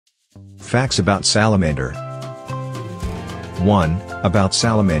Facts about salamander. 1. About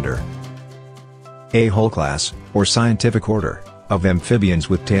salamander. A whole class, or scientific order, of amphibians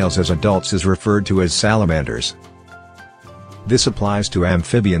with tails as adults is referred to as salamanders. This applies to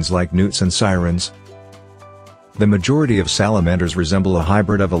amphibians like newts and sirens. The majority of salamanders resemble a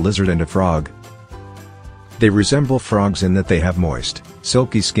hybrid of a lizard and a frog. They resemble frogs in that they have moist,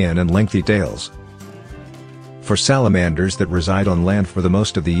 silky skin and lengthy tails. For salamanders that reside on land for the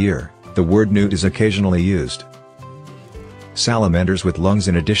most of the year, the word newt is occasionally used. Salamanders with lungs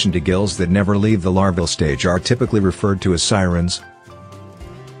in addition to gills that never leave the larval stage are typically referred to as sirens.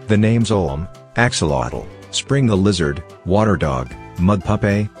 The names olm, axolotl, spring the lizard, water dog, mud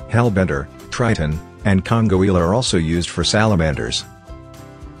puppy, hellbender, triton, and Congo eel are also used for salamanders.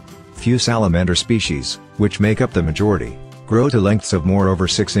 Few salamander species, which make up the majority, grow to lengths of more over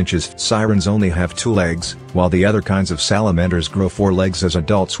 6 inches. Sirens only have 2 legs, while the other kinds of salamanders grow 4 legs as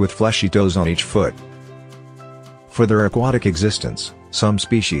adults with fleshy toes on each foot. For their aquatic existence, some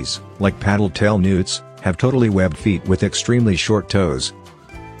species, like paddle-tail newts, have totally webbed feet with extremely short toes.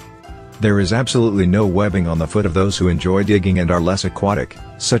 There is absolutely no webbing on the foot of those who enjoy digging and are less aquatic,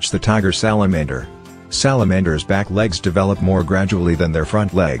 such the tiger salamander. Salamanders' back legs develop more gradually than their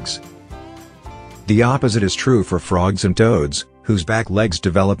front legs. The opposite is true for frogs and toads, whose back legs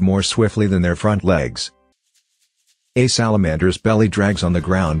develop more swiftly than their front legs. A salamander's belly drags on the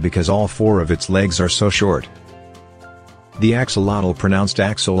ground because all 4 of its legs are so short. The axolotl, pronounced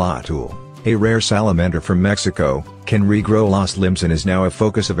axolotl, a rare salamander from Mexico, can regrow lost limbs and is now a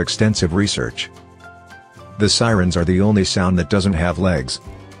focus of extensive research. The sirens are the only sound that doesn't have legs.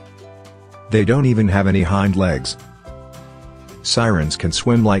 They don't even have any hind legs. Sirens can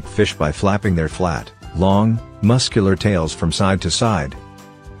swim like fish by flapping their flat, long, muscular tails from side to side.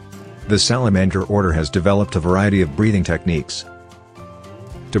 The salamander order has developed a variety of breathing techniques.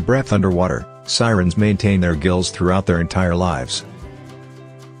 To breathe underwater, sirens maintain their gills throughout their entire lives.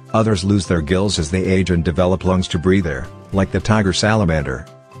 Others lose their gills as they age and develop lungs to breathe air, like the tiger salamander.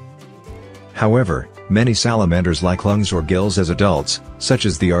 However, many salamanders lack lungs or gills as adults, such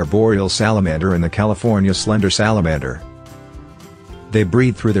as the arboreal salamander and the California slender salamander. They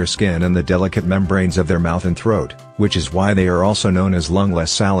breathe through their skin and the delicate membranes of their mouth and throat, which is why they are also known as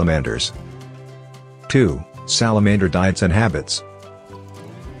lungless salamanders. 2. Salamander diets and habits.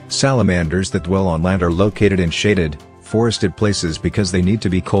 Salamanders that dwell on land are located in shaded, forested places because they need to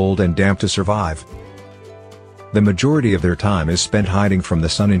be cold and damp to survive. The majority of their time is spent hiding from the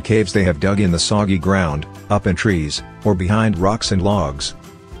sun in caves they have dug in the soggy ground, up in trees, or behind rocks and logs.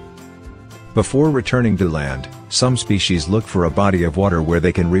 Before returning to land, some species look for a body of water where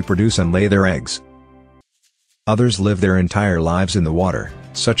they can reproduce and lay their eggs. Others live their entire lives in the water,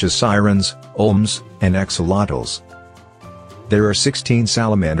 such as sirens, olms, and axolotls. There are 16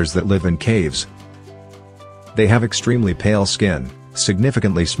 salamanders that live in caves. They have extremely pale skin,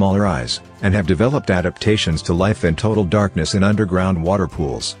 significantly smaller eyes, and have developed adaptations to life in total darkness in underground water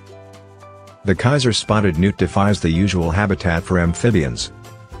pools. The Kaiser spotted newt defies the usual habitat for amphibians.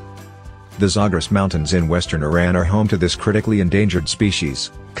 The Zagros Mountains in western Iran are home to this critically endangered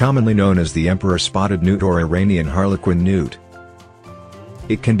species, commonly known as the emperor spotted newt or Iranian harlequin newt.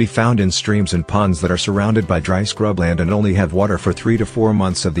 It can be found in streams and ponds that are surrounded by dry scrubland and only have water for 3 to 4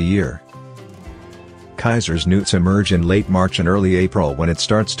 months of the year. Kaiser's newts emerge in late March and early April when it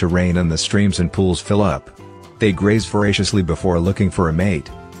starts to rain and the streams and pools fill up. They graze voraciously before looking for a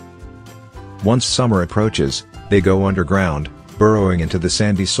mate. Once summer approaches, they go underground, burrowing into the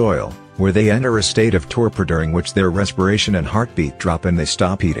sandy soil, where they enter a state of torpor during which their respiration and heartbeat drop and they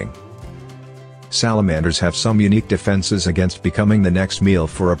stop eating. Salamanders have some unique defenses against becoming the next meal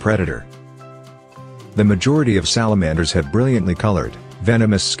for a predator. The majority of salamanders have brilliantly colored,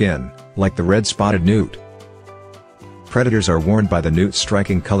 venomous skin, like the red-spotted newt. Predators are warned by the newt's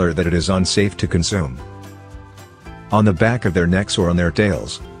striking color that it is unsafe to consume. On the back of their necks or on their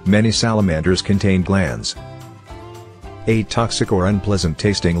tails, many salamanders contain glands. A toxic or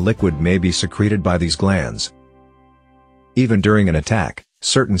unpleasant-tasting liquid may be secreted by these glands. Even during an attack,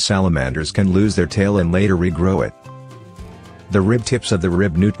 certain salamanders can lose their tail and later regrow it. The rib tips of the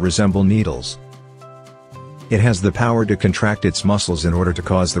rib newt resemble needles. It has the power to contract its muscles in order to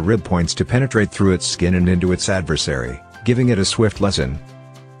cause the rib points to penetrate through its skin and into its adversary, giving it a swift lesson.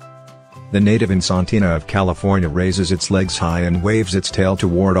 The native ensantina of California raises its legs high and waves its tail to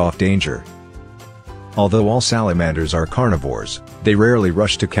ward off danger. Although all salamanders are carnivores, they rarely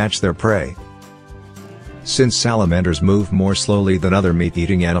rush to catch their prey. Since salamanders move more slowly than other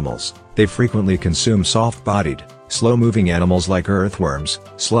meat-eating animals, they frequently consume soft-bodied, slow-moving animals like earthworms,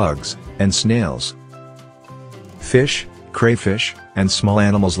 slugs, and snails. Fish, crayfish, and small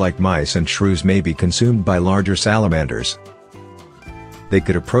animals like mice and shrews may be consumed by larger salamanders. They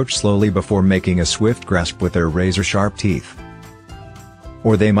could approach slowly before making a swift grasp with their razor-sharp teeth.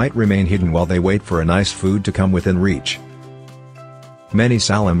 Or they might remain hidden while they wait for a nice food to come within reach. Many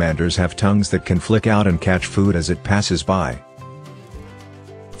salamanders have tongues that can flick out and catch food as it passes by.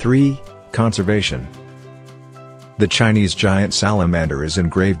 3. Conservation. The Chinese giant salamander is in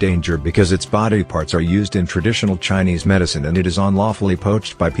grave danger because its body parts are used in traditional Chinese medicine and it is unlawfully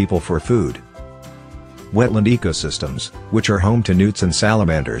poached by people for food. Wetland ecosystems, which are home to newts and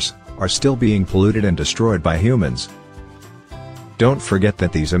salamanders, are still being polluted and destroyed by humans. Don't forget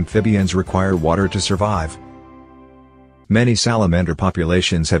that these amphibians require water to survive. Many salamander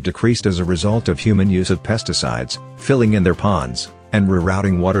populations have decreased as a result of human use of pesticides, filling in their ponds, and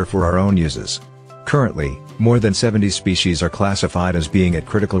rerouting water for our own uses. Currently, more than 70 species are classified as being at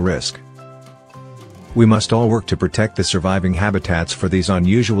critical risk. We must all work to protect the surviving habitats for these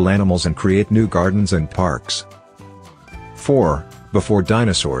unusual animals and create new gardens and parks. 4. Before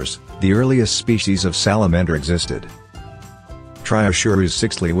dinosaurs, the earliest species of salamander existed. Triasaurus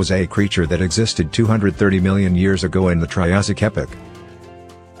sixtli was a creature that existed 230 million years ago in the Triassic epoch.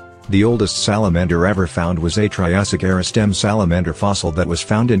 The oldest salamander ever found was a Triassic era stem salamander fossil that was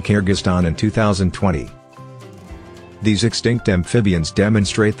found in Kyrgyzstan in 2020. These extinct amphibians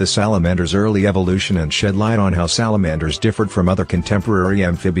demonstrate the salamander's early evolution and shed light on how salamanders differed from other contemporary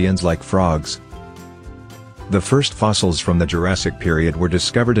amphibians like frogs. The first fossils from the Jurassic period were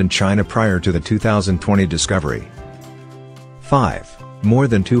discovered in China prior to the 2020 discovery. 5. More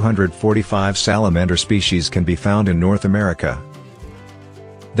than 245 salamander species can be found in North America.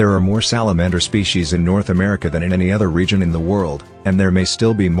 There are more salamander species in North America than in any other region in the world, and there may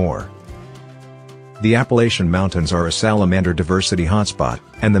still be more. The Appalachian Mountains are a salamander diversity hotspot,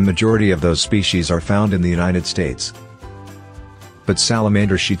 and the majority of those species are found in the United States. But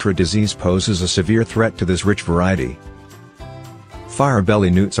salamander chytrid disease poses a severe threat to this rich variety.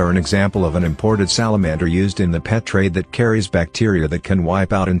 Firebelly newts are an example of an imported salamander used in the pet trade that carries bacteria that can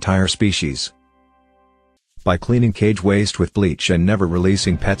wipe out entire species. By cleaning cage waste with bleach and never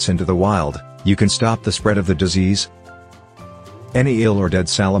releasing pets into the wild, you can stop the spread of the disease. Any ill or dead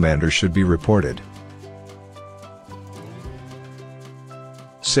salamander should be reported.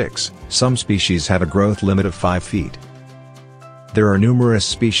 6. Some species have a growth limit of 5 feet. There are numerous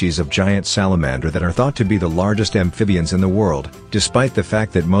species of giant salamander that are thought to be the largest amphibians in the world, despite the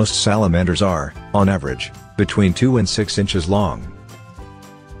fact that most salamanders are, on average, between 2 and 6 inches long.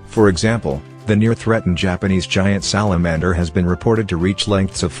 For example, the near-threatened Japanese giant salamander has been reported to reach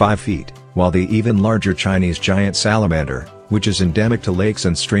lengths of 5 feet, while the even larger Chinese giant salamander, which is endemic to lakes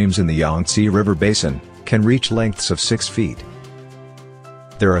and streams in the Yangtze River Basin, can reach lengths of 6 feet.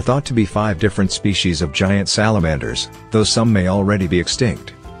 There are thought to be 5 different species of giant salamanders, though some may already be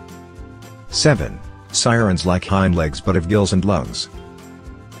extinct. 7. Sirens lack hind legs but have gills and lungs.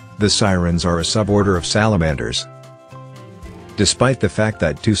 The sirens are a suborder of salamanders. Despite the fact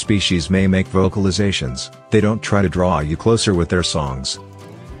that 2 species may make vocalizations, they don't try to draw you closer with their songs.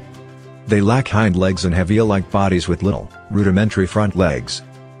 They lack hind legs and have eel-like bodies with little, rudimentary front legs.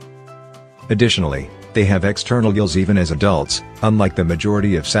 Additionally, they have external gills even as adults, unlike the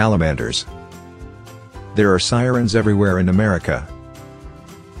majority of salamanders. There are sirens everywhere in America.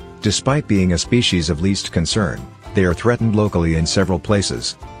 Despite being a species of least concern, they are threatened locally in several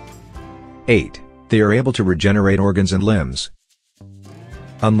places. 8. They are able to regenerate organs and limbs.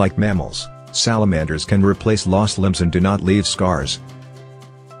 Unlike mammals, salamanders can replace lost limbs and do not leave scars.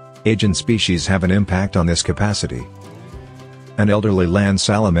 Aging species have an impact on this capacity. An elderly land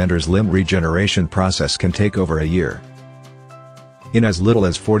salamander's limb regeneration process can take over a year. In as little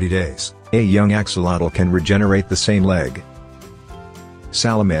as 40 days, a young axolotl can regenerate the same leg.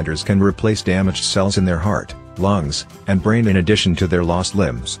 Salamanders can replace damaged cells in their heart, lungs, and brain in addition to their lost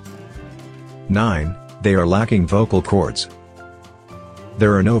limbs. 9. They are lacking vocal cords.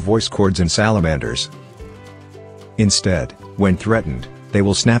 There are no voice cords in salamanders. Instead, when threatened, they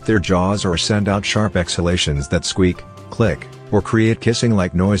will snap their jaws or send out sharp exhalations that squeak, click, or create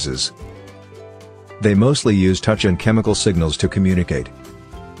kissing-like noises. They mostly use touch and chemical signals to communicate.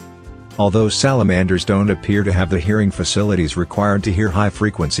 Although salamanders don't appear to have the hearing facilities required to hear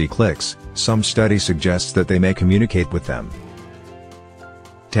high-frequency clicks, some studies suggest that they may communicate with them.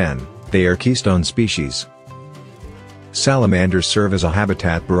 10. They are keystone species. Salamanders serve as a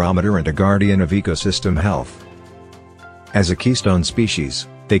habitat barometer and a guardian of ecosystem health. As a keystone species,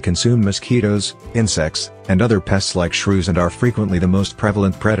 they consume mosquitoes, insects, and other pests like shrews and are frequently the most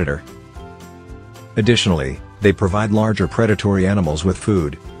prevalent predator. Additionally, they provide larger predatory animals with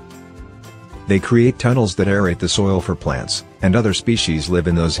food. They create tunnels that aerate the soil for plants, and other species live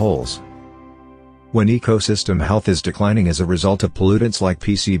in those holes. When ecosystem health is declining as a result of pollutants like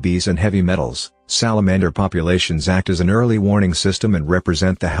PCBs and heavy metals, salamander populations act as an early warning system and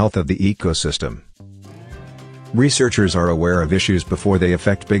represent the health of the ecosystem. Researchers are aware of issues before they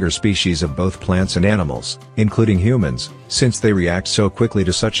affect bigger species of both plants and animals, including humans, since they react so quickly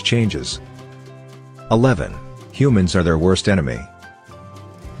to such changes. 11. Humans are their worst enemy.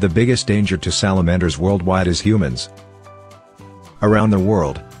 The biggest danger to salamanders worldwide is humans. Around the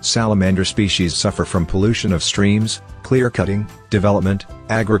world, salamander species suffer from pollution of streams, clear-cutting, development,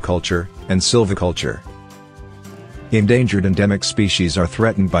 agriculture, and silviculture. Endangered endemic species are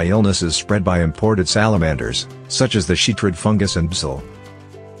threatened by illnesses spread by imported salamanders, such as the chytrid fungus and bacille.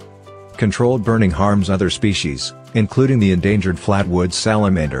 Controlled burning harms other species, including the endangered flatwood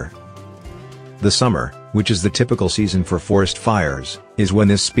salamander. The summer, which is the typical season for forest fires, is when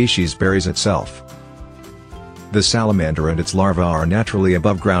this species buries itself. The salamander and its larvae are naturally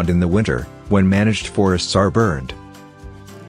above ground in the winter, when managed forests are burned.